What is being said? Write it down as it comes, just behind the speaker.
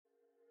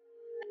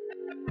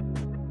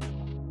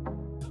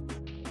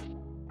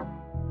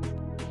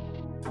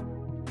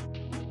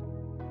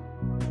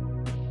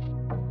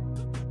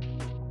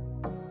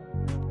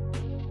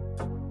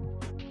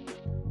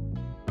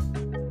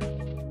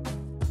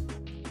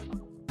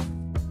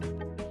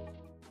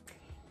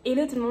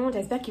Hello tout le monde,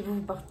 j'espère que vous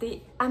vous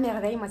portez à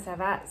merveille. Moi ça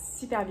va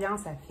super bien,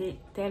 ça fait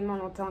tellement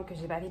longtemps que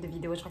j'ai pas fait de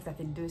vidéo, je crois que ça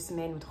fait 2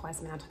 semaines ou 3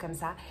 semaines, un truc comme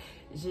ça.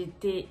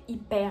 J'étais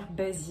hyper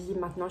busy,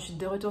 maintenant je suis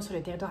de retour sur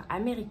le territoire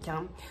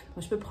américain.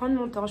 Donc je peux prendre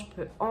mon temps, je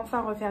peux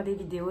enfin refaire des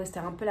vidéos, c'était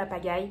un peu la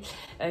pagaille.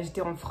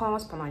 J'étais en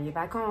France pendant les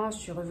vacances,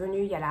 je suis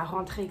revenue, il y a la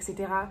rentrée,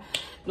 etc.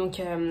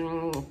 Donc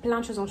plein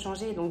de choses ont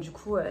changé, donc du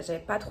coup j'avais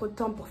pas trop de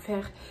temps pour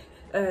faire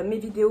mes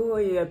vidéos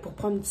et pour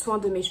prendre soin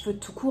de mes cheveux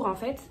tout court en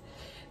fait.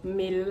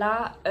 Mais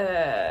là,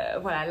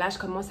 voilà, là je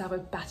commence à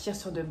repartir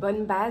sur de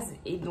bonnes bases.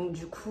 Et donc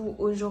du coup,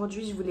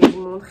 aujourd'hui, je voulais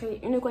vous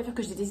montrer une coiffure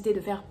que j'ai décidé de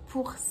faire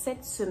pour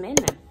cette semaine.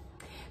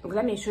 Donc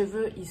là, mes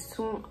cheveux, ils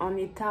sont en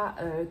état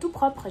tout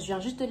propre. Je viens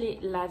juste de les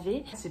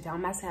laver. C'était un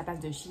masque à la base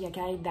de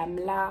shiakai,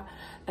 d'amla,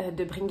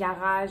 de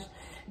bringarage,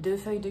 de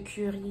feuilles de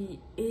curry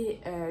et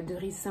de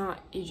ricin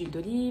et d'huile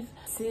d'olive.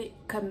 C'est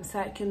comme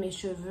ça que mes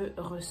cheveux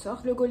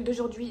ressortent. Le goal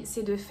d'aujourd'hui,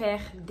 c'est de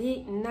faire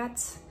des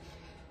nattes.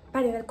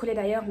 Pas des nattes collées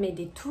d'ailleurs, mais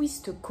des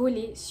twists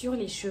collés sur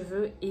les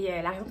cheveux. Et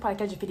la raison pour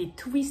laquelle je fais des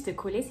twists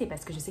collés, c'est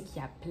parce que je sais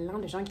qu'il y a plein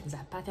de gens qui ne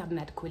savent pas faire de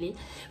nattes collées.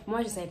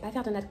 Moi, je ne savais pas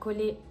faire de nattes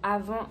collées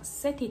avant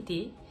cet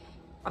été.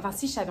 Enfin,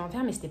 si je savais en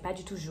faire, mais c'était pas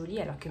du tout joli.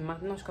 Alors que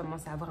maintenant, je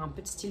commence à avoir un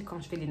peu de style quand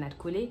je fais des nattes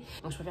collées.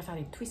 Donc, je préfère faire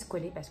des twists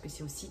collés parce que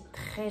c'est aussi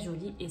très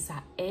joli et ça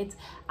aide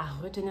à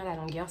retenir la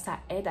longueur. Ça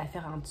aide à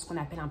faire ce qu'on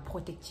appelle un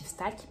protective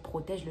style qui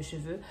protège le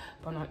cheveu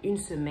pendant une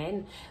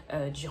semaine,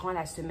 durant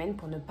la semaine,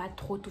 pour ne pas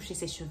trop toucher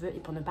ses cheveux et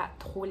pour ne pas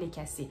trop les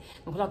casser.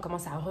 Donc là, on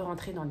commence à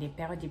re-rentrer dans des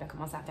périodes, il va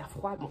commencer à faire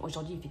froid. Bon,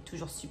 aujourd'hui, il fait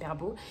toujours super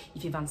beau.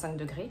 Il fait 25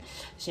 degrés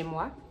chez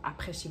moi.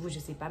 Après, chez vous, je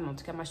sais pas, mais en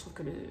tout cas, moi, je trouve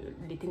que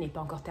l'été n'est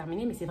pas encore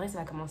terminé. Mais c'est vrai que ça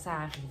va commencer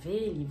à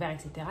arriver, l'hiver,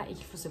 etc. Et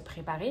qu'il faut se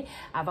préparer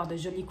à avoir de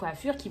jolies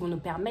coiffures qui vont nous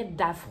permettre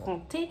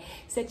d'affronter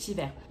cet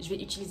hiver. Je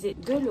vais utiliser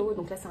de l'eau.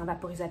 Donc là, c'est un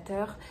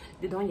vaporisateur.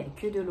 Dedans, il n'y a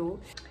que de l'eau.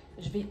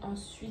 Je vais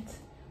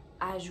ensuite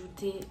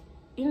ajouter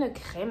une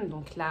crème.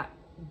 Donc là,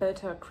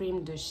 Butter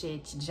Cream de chez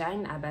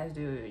Tijan à base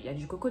de... Il y a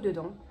du coco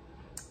dedans.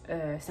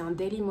 C'est un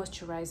Daily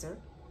Moisturizer.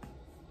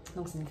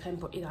 Donc c'est une crème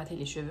pour hydrater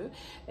les cheveux.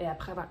 Et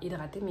après avoir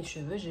hydraté mes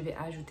cheveux, je vais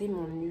ajouter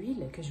mon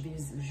huile que je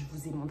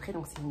vous ai montré.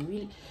 Donc c'est une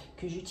huile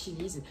que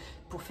j'utilise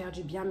pour faire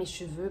du bien à mes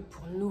cheveux,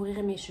 pour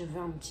nourrir mes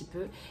cheveux un petit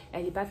peu.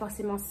 Elle n'est pas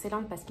forcément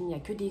scellante parce qu'il n'y a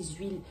que des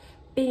huiles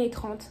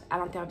pénétrante à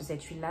l'intérieur de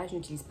cette huile là. Je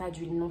n'utilise pas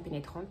d'huile non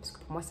pénétrante parce que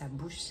pour moi ça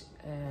bouche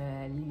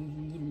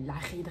la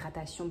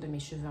réhydratation de mes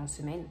cheveux en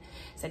semaine.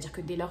 C'est à dire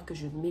que dès lors que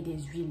je mets des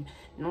huiles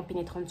non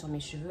pénétrantes sur mes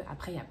cheveux,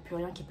 après il n'y a plus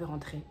rien qui peut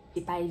rentrer.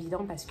 C'est pas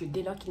évident parce que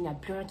dès lors qu'il n'y a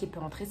plus rien qui peut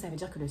rentrer, ça veut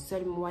dire que le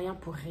seul moyen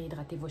pour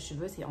réhydrater vos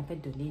cheveux, c'est en fait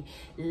de les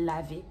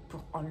laver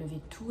pour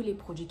enlever tous les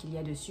produits qu'il y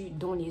a dessus,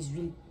 dont les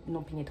huiles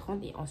non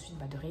pénétrantes, et ensuite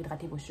de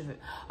réhydrater vos cheveux.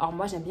 Or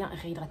moi j'aime bien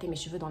réhydrater mes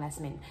cheveux dans la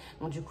semaine.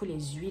 Donc du coup les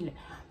huiles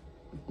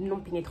non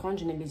pénétrantes,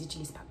 je ne les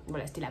utilise pas.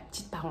 Voilà, c'était la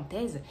petite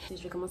parenthèse. Et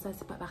je vais commencer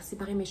par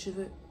séparer mes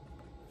cheveux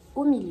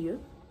au milieu.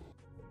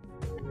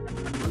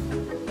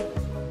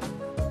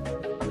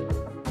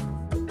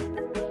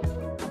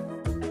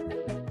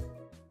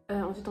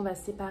 Ensuite, on va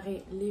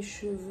séparer les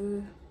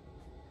cheveux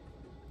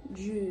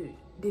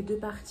des deux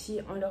parties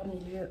en leur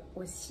milieu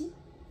aussi.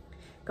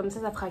 Comme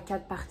ça fera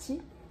 4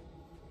 parties.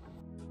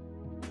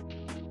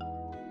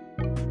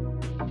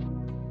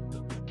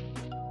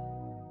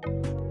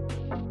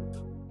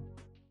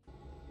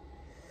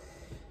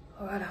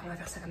 Voilà, on va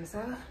faire ça comme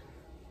ça.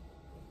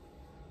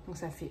 Donc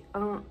ça fait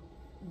 1,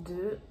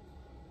 2.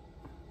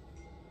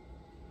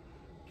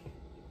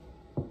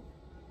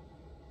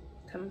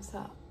 Comme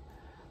ça.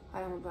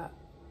 Alors on va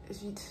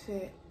vite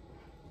fait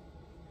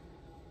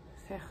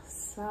faire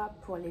ça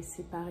pour les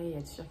séparer,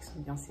 être sûr qu'ils sont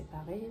bien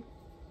séparés.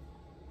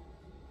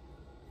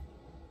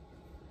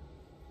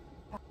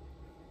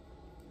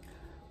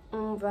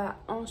 On va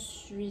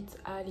ensuite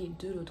aller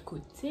de l'autre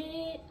côté.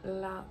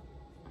 Là.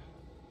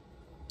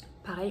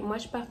 Pareil, moi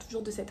je pars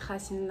toujours de cette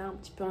racine là un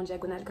petit peu en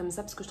diagonale comme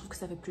ça parce que je trouve que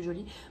ça fait plus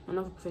joli.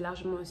 Maintenant vous pouvez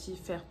largement aussi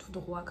faire tout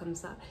droit comme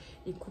ça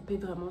et couper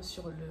vraiment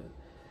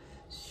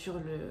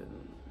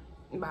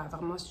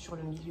vraiment sur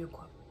le milieu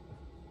quoi.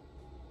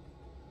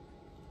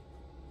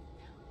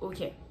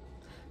 Ok,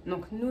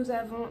 donc nous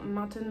avons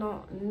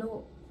maintenant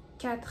nos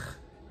 4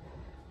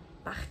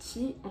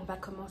 parties. On va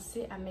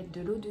commencer à mettre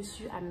de l'eau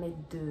dessus, à mettre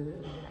de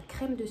la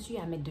crème dessus,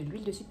 à mettre de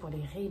l'huile dessus pour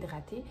les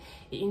réhydrater.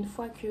 Et une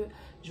fois que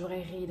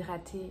j'aurai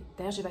réhydraté,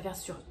 d'ailleurs je vais pas faire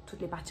sur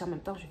toutes les parties en même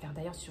temps, je vais faire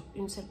d'ailleurs sur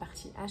une seule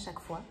partie à chaque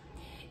fois.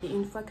 Et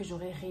une fois que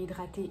j'aurai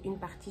réhydraté une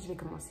partie, je vais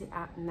commencer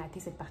à natter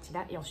cette partie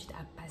là et ensuite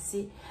à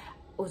passer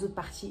aux autres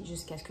parties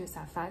jusqu'à ce que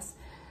ça fasse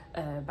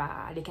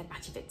les 4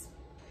 parties faites.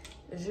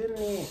 Je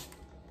mets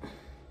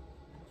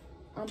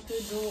un peu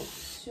d'eau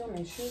sur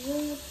mes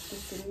cheveux parce que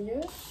c'est mieux.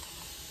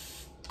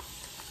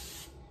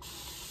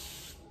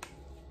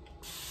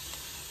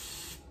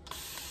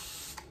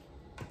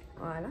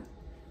 Voilà.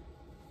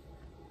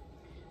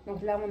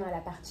 Donc là, on a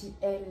la partie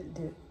L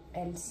de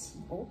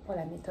LCO pour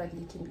la méthode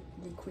Liquid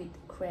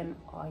Cream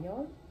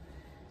Oil.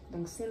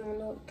 Donc c'est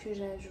mon eau que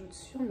j'ajoute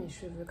sur mes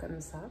cheveux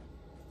comme ça.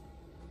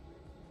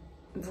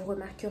 Vous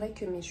remarquerez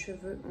que mes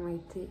cheveux ont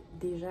été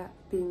déjà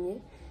peignés.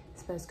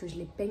 C'est parce que je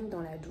les peigne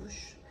dans la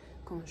douche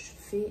quand je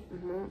fais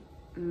mon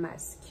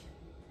masque.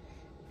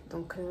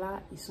 Donc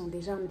là, ils sont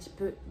déjà un petit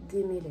peu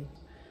démêlés.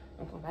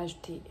 Donc on va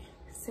ajouter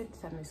cette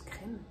fameuse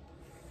crème.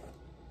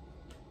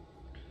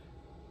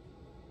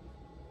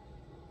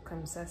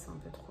 Comme ça, c'est un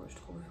peu trop, je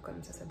trouve.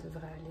 Comme ça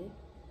devrait aller.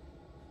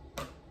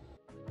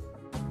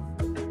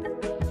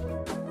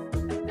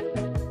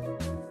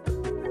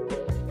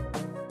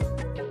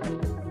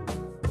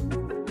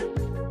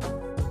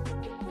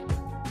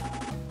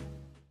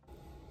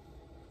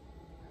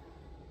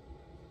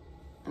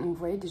 Vous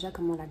voyez déjà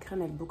comment la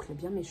crème, elle boucle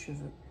bien mes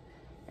cheveux.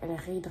 Elle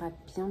réhydrate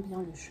bien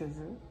le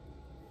cheveu.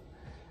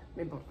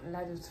 Mais bon,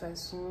 là, de toute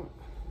façon,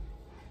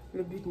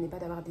 le but n'est pas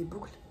d'avoir des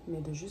boucles,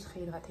 mais de juste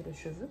réhydrater le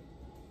cheveu.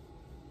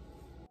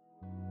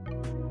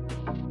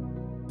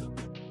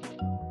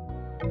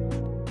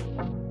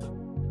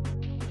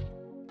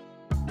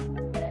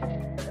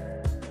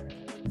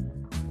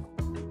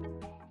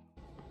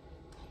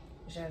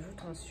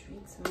 J'ajoute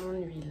ensuite mon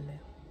huile.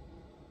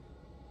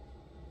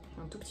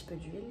 Un tout petit peu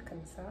d'huile,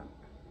 comme ça.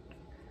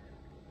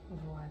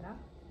 Voilà.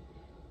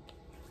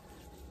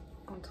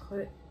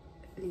 Entre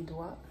les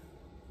doigts.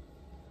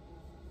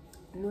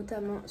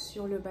 Notamment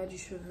sur le bas du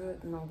cheveu,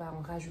 mais on va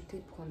en rajouter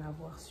pour en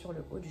avoir sur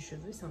le haut du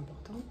cheveu, c'est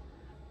important.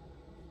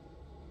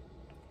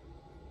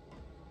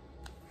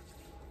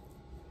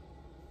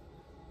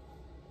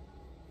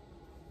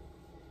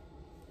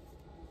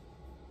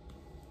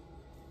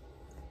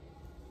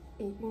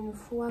 Et une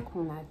fois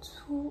qu'on a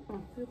tout, on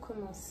peut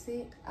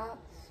commencer à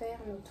faire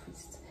nos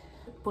twists.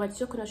 Pour être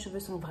sûr que nos cheveux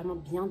sont vraiment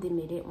bien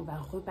démêlés, on va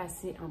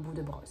repasser un bout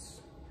de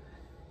brosse.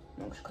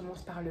 Donc je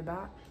commence par le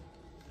bas.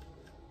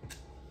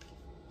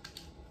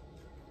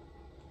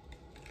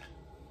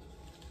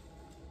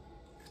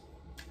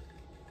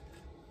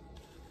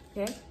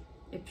 Ok.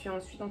 Et puis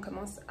ensuite on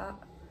commence à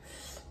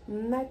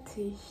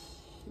natter.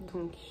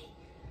 Donc,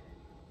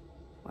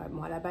 ouais,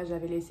 bon à la base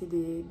j'avais laissé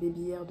des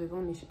billets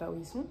devant, mais je sais pas où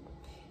ils sont.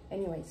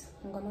 Anyways,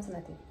 on commence à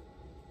natter.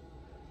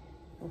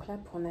 Donc là,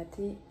 pour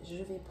natter, je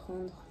vais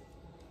prendre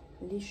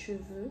les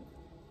cheveux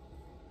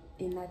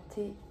et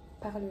natter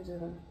par le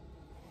devant.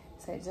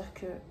 Ça veut dire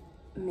que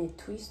mes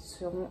twists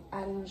seront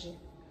allongés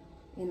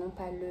et non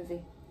pas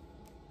levés.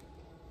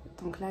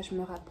 Donc là, je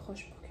me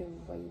rapproche pour que vous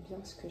voyez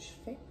bien ce que je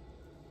fais.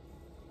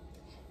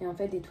 Et en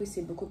fait, des twists,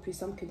 c'est beaucoup plus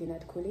simple que des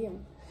nattes collées. Hein.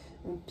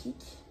 On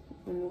pique,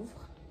 on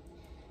ouvre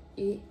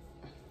et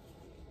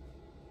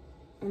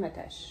on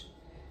attache.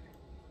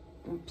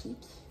 On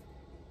pique,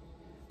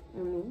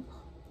 on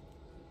ouvre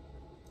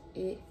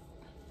et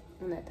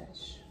on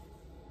attache.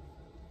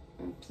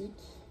 On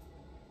pique,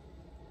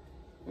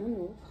 on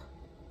ouvre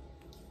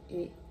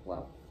et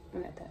waouh,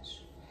 on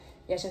attache.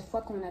 Et à chaque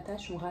fois qu'on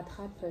attache, on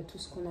rattrape tout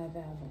ce qu'on avait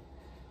avant.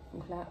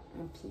 Donc là,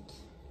 on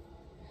pique,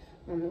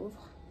 on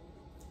ouvre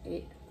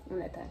et on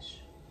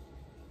attache.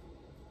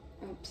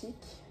 On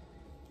pique,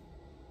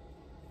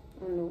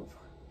 on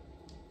ouvre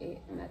et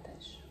on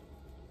attache.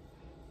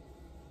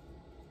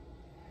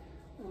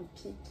 On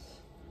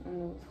pique, on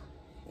ouvre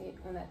et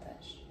on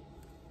attache.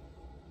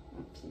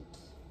 On pique,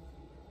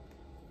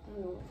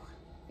 on ouvre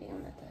et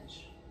on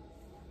attache.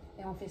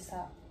 Et on fait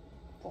ça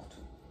pour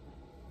tout.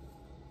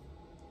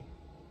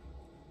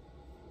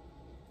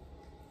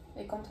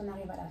 Et quand on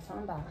arrive à la fin,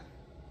 bah,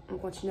 on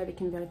continue avec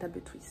une véritable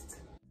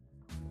twist.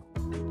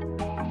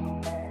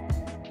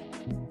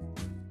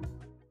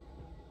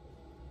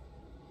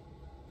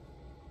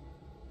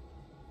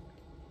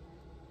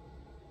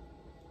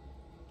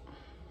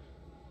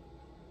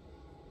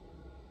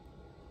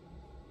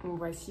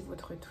 Voici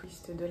votre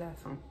twist de la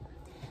fin.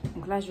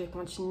 Donc là, je vais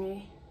continuer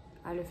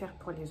à le faire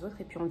pour les autres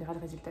et puis on verra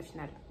le résultat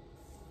final.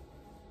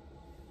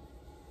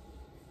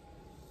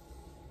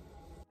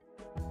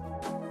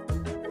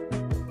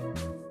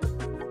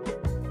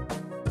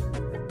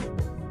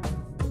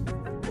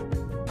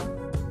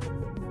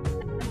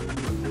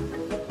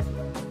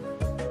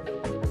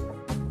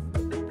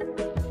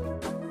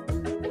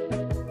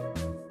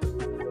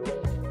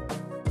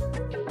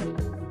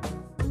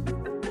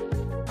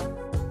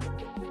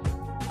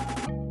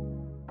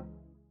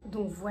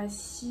 Donc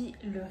voici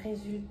le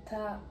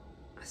résultat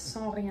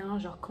sans rien,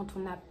 genre quand on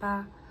n'a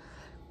pas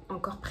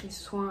encore pris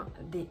soin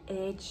des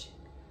edges,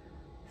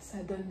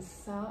 ça donne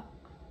ça.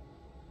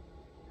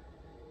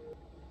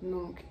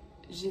 Donc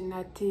j'ai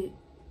natté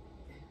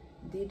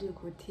des deux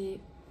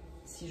côtés.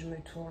 Si je me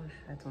tourne,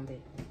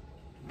 attendez,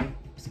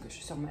 parce que je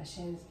suis sur ma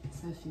chaise,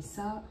 ça fait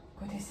ça.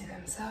 Côté c'est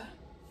comme ça,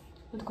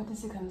 l'autre côté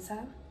c'est comme ça.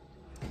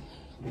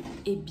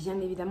 Et bien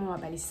évidemment, on va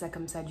pas laisser ça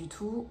comme ça du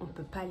tout. On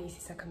peut pas laisser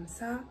ça comme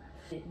ça.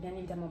 Et bien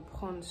évidemment,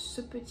 prendre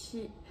cette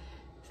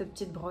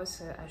petite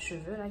brosse à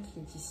cheveux là qui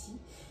est ici.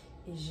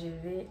 Et je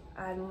vais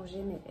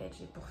allonger mes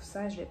edges. Et pour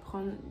ça, je vais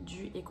prendre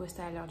du Eco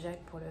Styler Gel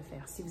pour le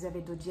faire. Si vous avez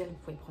d'autres gels, vous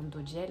pouvez prendre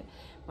d'autres gels.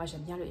 Moi,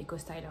 j'aime bien le Eco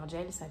Styler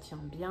Gel. Ça tient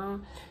bien.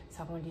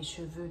 Ça rend les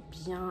cheveux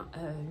bien,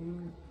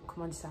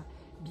 comment on dit ça,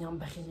 bien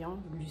brillants,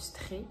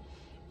 lustrés.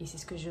 Et c'est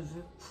ce que je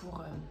veux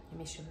pour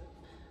mes cheveux.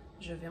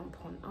 Je vais en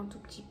prendre un tout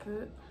petit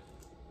peu.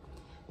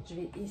 Je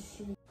vais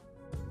essayer.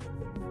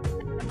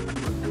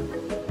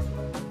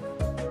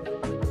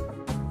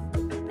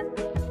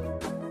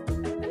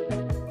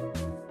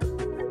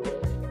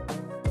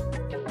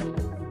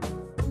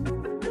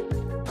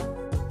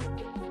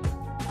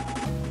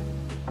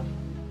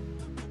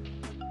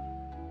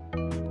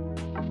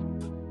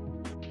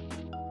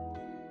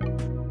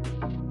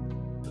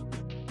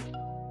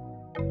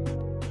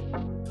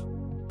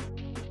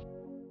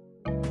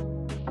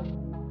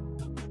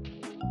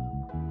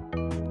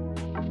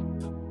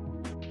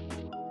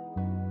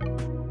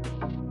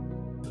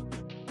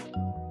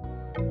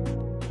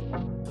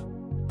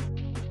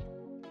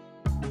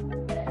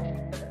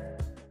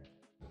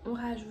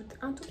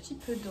 un tout petit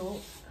peu d'eau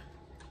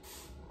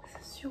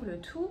sur le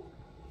tout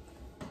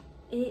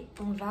et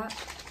on va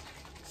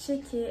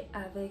checker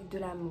avec de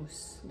la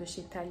mousse de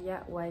chez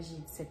Talia ou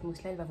Agite. Cette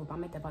mousse là elle va vous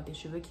permettre d'avoir des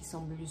cheveux qui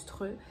semblent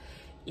lustreux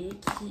et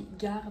qui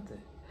gardent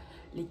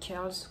les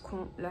curls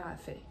qu'on leur a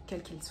fait,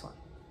 quels qu'ils soient.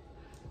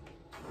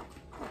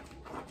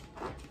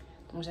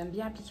 Donc j'aime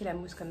bien appliquer la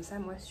mousse comme ça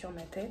moi sur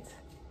ma tête.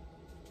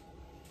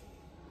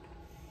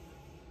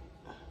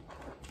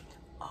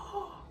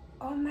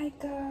 Oh my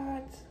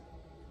god!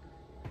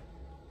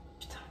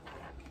 Putain,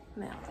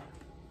 merde.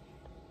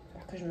 Il va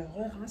falloir que je me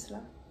re-rince là.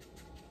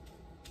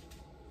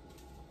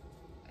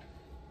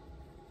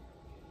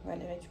 On va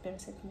aller récupérer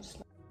cette mousse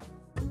là.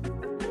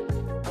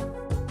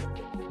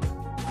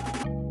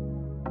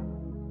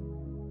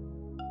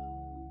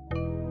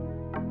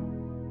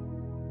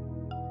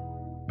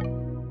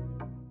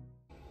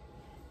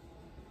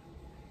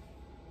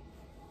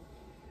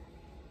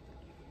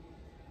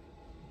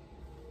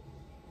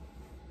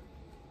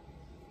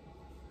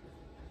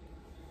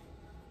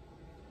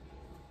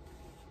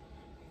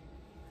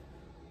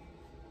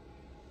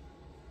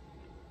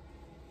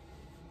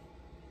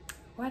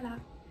 Voilà.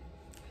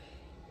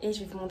 Et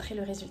je vais vous montrer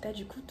le résultat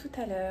du coup tout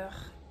à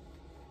l'heure.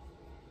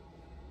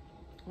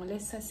 On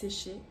laisse ça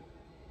sécher.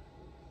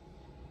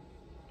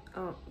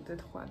 1, 2,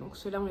 3. Donc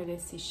ceux-là on les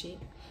laisse sécher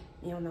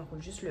et on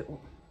enroule juste le haut.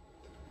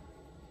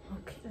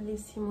 Donc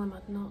laissez-moi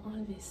maintenant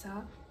enlever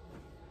ça.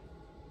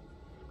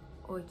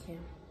 Ok.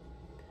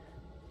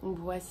 Donc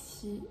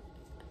voici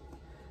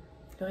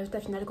le résultat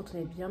final quand on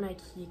est bien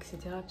maquillé, etc.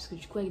 Parce que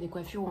du coup avec des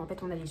coiffures où en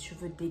fait on a les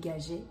cheveux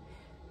dégagés,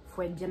 il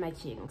faut être bien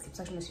maquillé. Donc c'est pour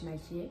ça que je me suis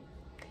maquillée.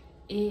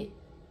 Et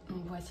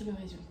donc voici le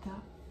résultat.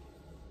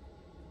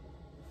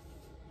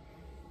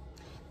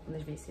 Je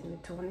vais essayer de me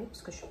tourner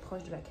parce que je suis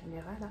proche de la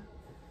caméra là.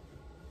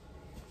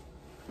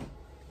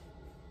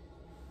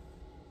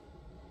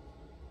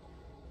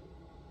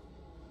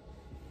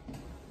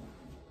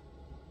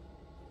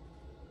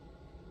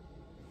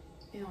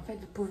 Et en fait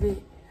vous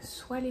pouvez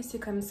soit laisser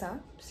comme ça,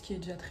 ce qui est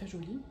déjà très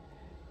joli,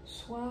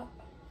 soit,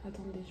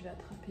 attendez je vais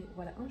attraper,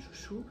 voilà un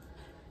chouchou,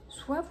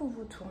 soit vous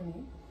vous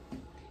tournez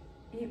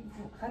et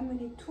vous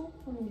ramenez tout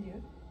au milieu,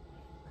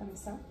 comme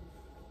ça.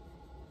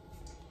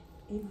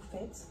 Et vous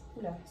faites...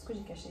 Oula, est-ce que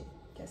j'ai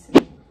cassé?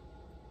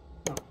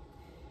 Non.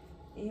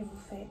 Et vous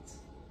faites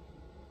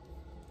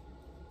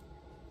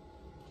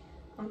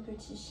un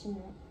petit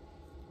chignon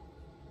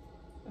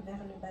vers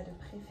le bas de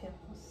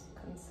préférence,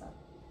 comme ça.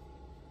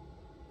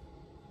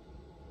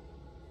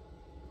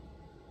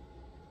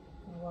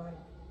 Voilà.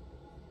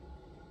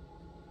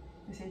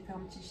 Essayez de faire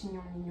un petit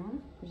chignon mignon,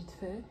 vite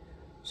fait.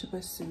 Je sais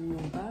pas si c'est mignon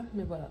ou pas,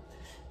 mais voilà.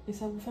 Et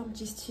ça vous fait un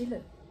petit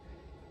style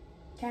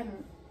canon,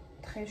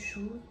 très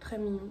chou, très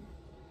mignon,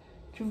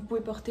 que vous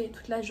pouvez porter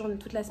toute la journée,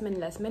 toute la semaine.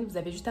 Vous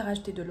avez juste à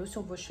rajouter de l'eau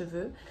sur vos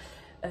cheveux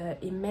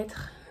et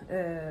mettre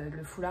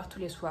le foulard tous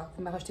les soirs.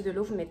 Vous rajoutez de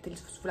l'eau, vous mettez le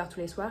foulard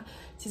tous les soirs.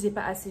 Si c'est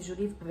pas assez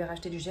joli, vous pouvez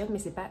rajouter du gel, mais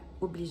c'est pas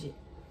obligé.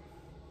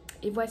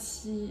 Et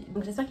voici,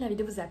 donc j'espère que la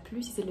vidéo vous a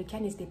plu. Si c'est le cas,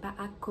 n'hésitez pas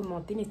à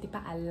commenter, n'hésitez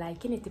pas à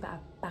liker, n'hésitez pas à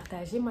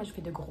partager. Moi, je vous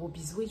fais de gros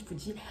bisous et je vous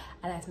dis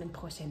à la semaine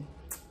prochaine.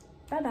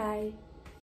 Bye bye!